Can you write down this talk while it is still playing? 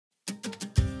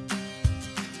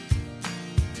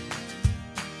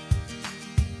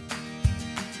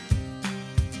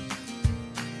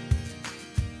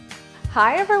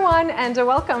Hi everyone, and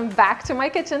welcome back to my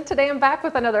kitchen. Today I'm back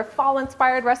with another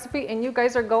fall-inspired recipe, and you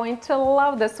guys are going to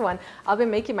love this one. I'll be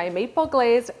making my maple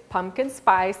glazed pumpkin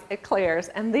spice eclairs,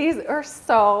 and these are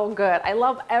so good. I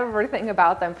love everything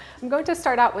about them. I'm going to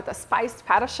start out with a spiced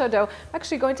pâte à choux dough. I'm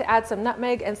actually going to add some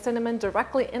nutmeg and cinnamon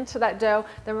directly into that dough.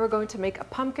 Then we're going to make a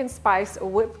pumpkin spice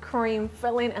whipped cream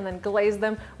filling and then glaze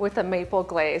them with a maple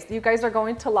glaze. You guys are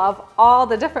going to love all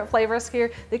the different flavors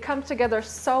here. They come together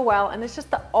so well, and it's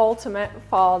just the ultimate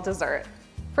fall dessert.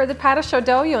 For the pâte à choux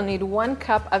dough, you'll need 1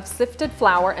 cup of sifted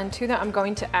flour, and to that I'm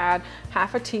going to add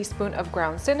half a teaspoon of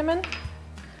ground cinnamon,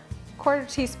 1/4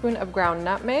 teaspoon of ground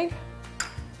nutmeg,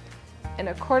 and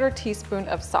 1/4 teaspoon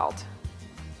of salt.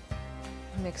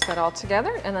 Mix that all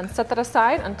together and then set that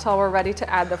aside until we're ready to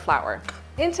add the flour.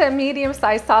 Into a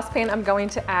medium-sized saucepan, I'm going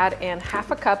to add in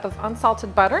half a cup of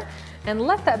unsalted butter and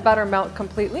let that butter melt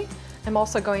completely. I'm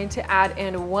also going to add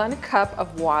in 1 cup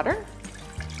of water.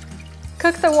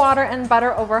 Cook the water and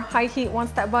butter over high heat. Once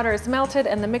that butter is melted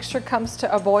and the mixture comes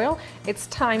to a boil, it's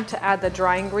time to add the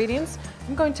dry ingredients.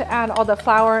 I'm going to add all the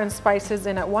flour and spices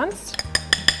in at once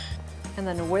and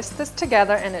then whisk this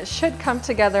together, and it should come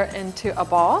together into a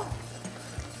ball.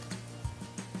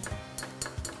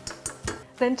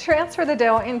 Then transfer the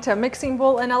dough into a mixing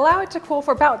bowl and allow it to cool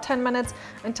for about 10 minutes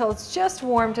until it's just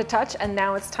warm to touch. And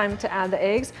now it's time to add the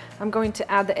eggs. I'm going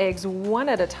to add the eggs one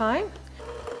at a time.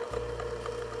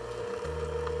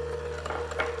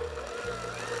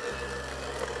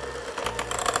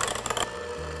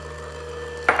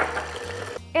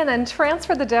 And then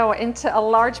transfer the dough into a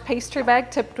large pastry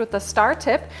bag tipped with a star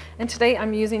tip. And today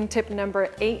I'm using tip number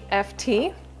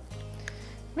 8FT.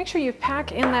 Make sure you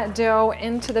pack in that dough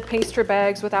into the pastry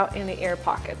bags without any air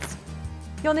pockets.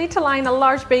 You'll need to line a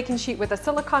large baking sheet with a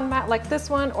silicone mat like this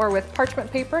one or with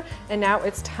parchment paper. And now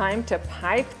it's time to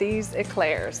pipe these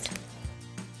eclairs.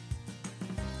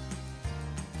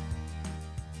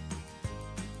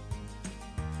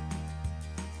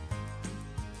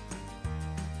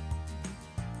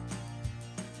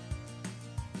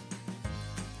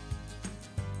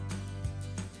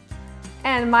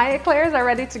 And my eclairs are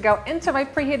ready to go into my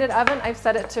preheated oven. I've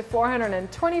set it to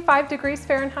 425 degrees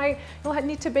Fahrenheit. You'll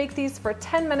need to bake these for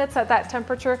 10 minutes at that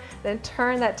temperature, then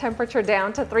turn that temperature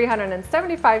down to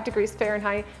 375 degrees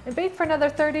Fahrenheit and bake for another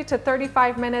 30 to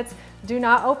 35 minutes. Do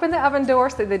not open the oven door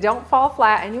so they don't fall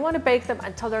flat, and you want to bake them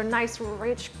until they're nice,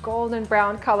 rich, golden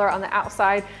brown color on the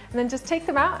outside, and then just take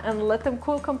them out and let them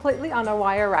cool completely on a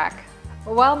wire rack.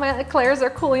 While my eclairs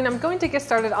are cooling, I'm going to get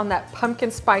started on that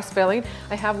pumpkin spice filling.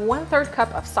 I have 1/3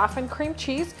 cup of softened cream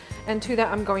cheese, and to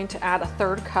that I'm going to add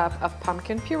 1/3 cup of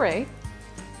pumpkin puree.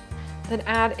 Then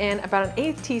add in about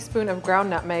 1/8 teaspoon of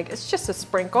ground nutmeg. It's just a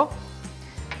sprinkle.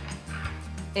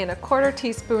 And 1/4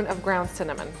 teaspoon of ground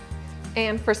cinnamon.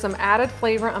 And for some added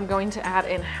flavor, I'm going to add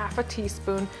in half a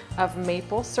teaspoon of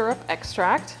maple syrup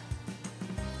extract.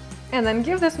 And then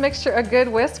give this mixture a good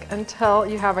whisk until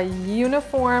you have a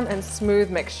uniform and smooth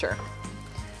mixture.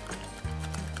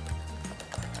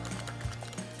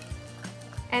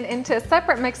 And into a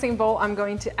separate mixing bowl, I'm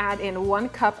going to add in 1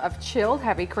 cup of chilled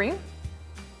heavy cream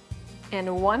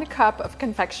and 1 cup of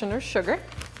confectioner's sugar.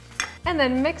 And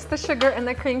then mix the sugar and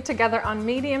the cream together on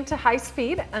medium to high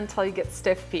speed until you get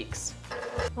stiff peaks.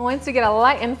 Once you get a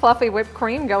light and fluffy whipped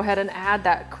cream, go ahead and add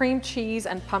that cream cheese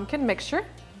and pumpkin mixture.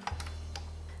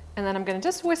 And then I'm going to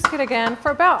just whisk it again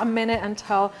for about a minute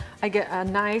until I get a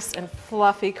nice and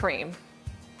fluffy cream.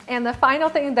 And the final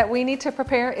thing that we need to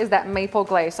prepare is that maple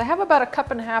glaze. So I have about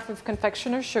 1.5 cups of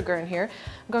confectioner's sugar in here.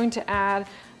 I'm going to add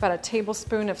about 1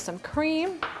 tablespoon of some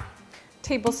cream,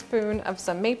 tablespoon of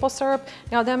some maple syrup.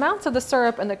 Now the amounts of the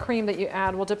syrup and the cream that you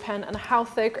add will depend on how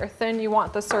thick or thin you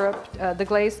want the syrup, the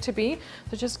glaze to be.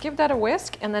 So just give that a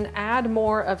whisk and then add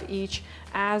more of each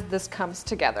as this comes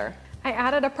together. I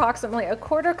added approximately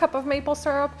 1/4 cup of maple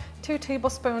syrup, 2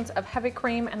 tablespoons of heavy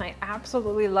cream, and I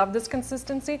absolutely love this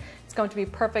consistency. It's going to be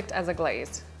perfect as a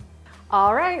glaze.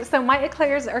 All right, so my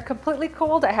eclairs are completely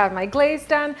cooled. I have my glaze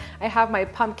done. I have my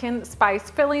pumpkin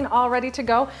spice filling all ready to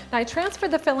go. Now I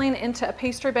transferred the filling into a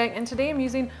pastry bag, and today I'm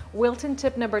using Wilton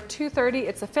tip number 230.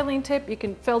 It's a filling tip. You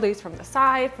can fill these from the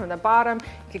side, from the bottom.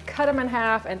 You can cut them in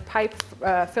half and pipe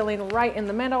filling right in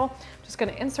the middle. Just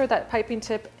gonna insert that piping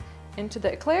tip into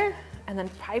the eclair and then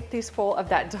pipe these full of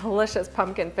that delicious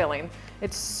pumpkin filling.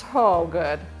 It's so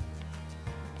good.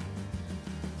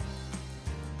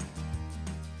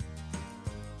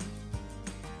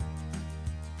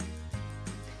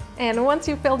 And once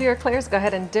you've filled your eclairs, go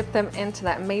ahead and dip them into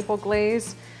that maple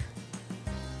glaze.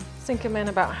 Sink them in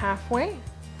about halfway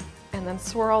and then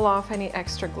swirl off any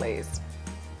extra glaze.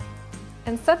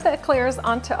 And set the eclairs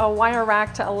onto a wire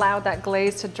rack to allow that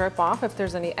glaze to drip off if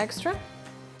there's any extra.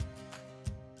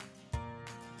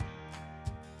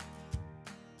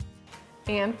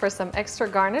 And for some extra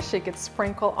garnish, you could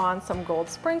sprinkle on some gold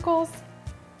sprinkles.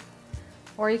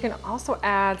 Or you can also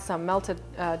add some melted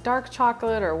dark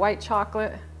chocolate or white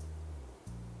chocolate.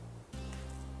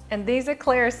 And these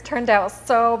eclairs turned out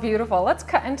so beautiful. Let's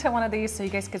cut into one of these so you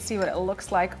guys can see what it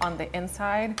looks like on the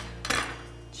inside.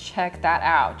 Check that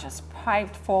out, just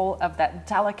piped full of that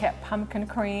delicate pumpkin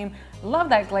cream. Love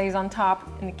that glaze on top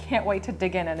and can't wait to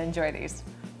dig in and enjoy these.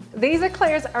 These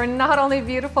eclairs are not only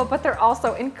beautiful, but they're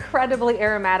also incredibly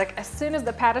aromatic. As soon as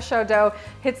the pâte à choux dough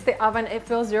hits the oven, it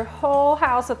fills your whole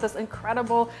house with this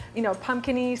incredible,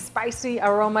 pumpkin-y, spicy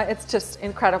aroma. It's just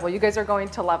incredible. You guys are going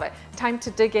to love it. Time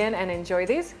to dig in and enjoy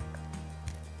these.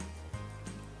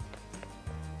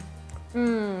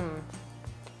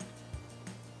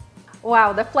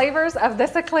 Wow, the flavors of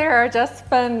this eclair are just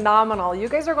phenomenal. You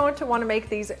guys are going to want to make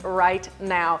these right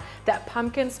now. That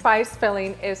pumpkin spice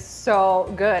filling is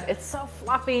so good. It's so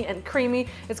fluffy and creamy.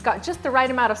 It's got just the right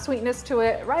amount of sweetness to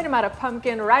it, right amount of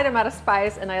pumpkin, right amount of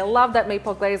spice, and I love that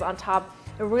maple glaze on top.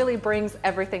 It really brings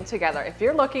everything together. If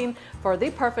you're looking for the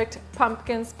perfect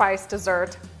pumpkin spice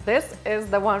dessert, this is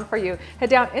the one for you. Head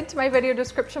down into my video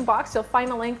description box. You'll find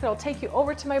a link that'll take you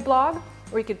over to my blog,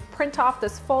 where you could print off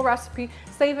this full recipe,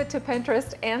 save it to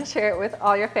Pinterest, and share it with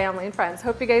all your family and friends.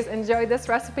 Hope you guys enjoyed this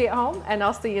recipe at home, and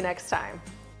I'll see you next time.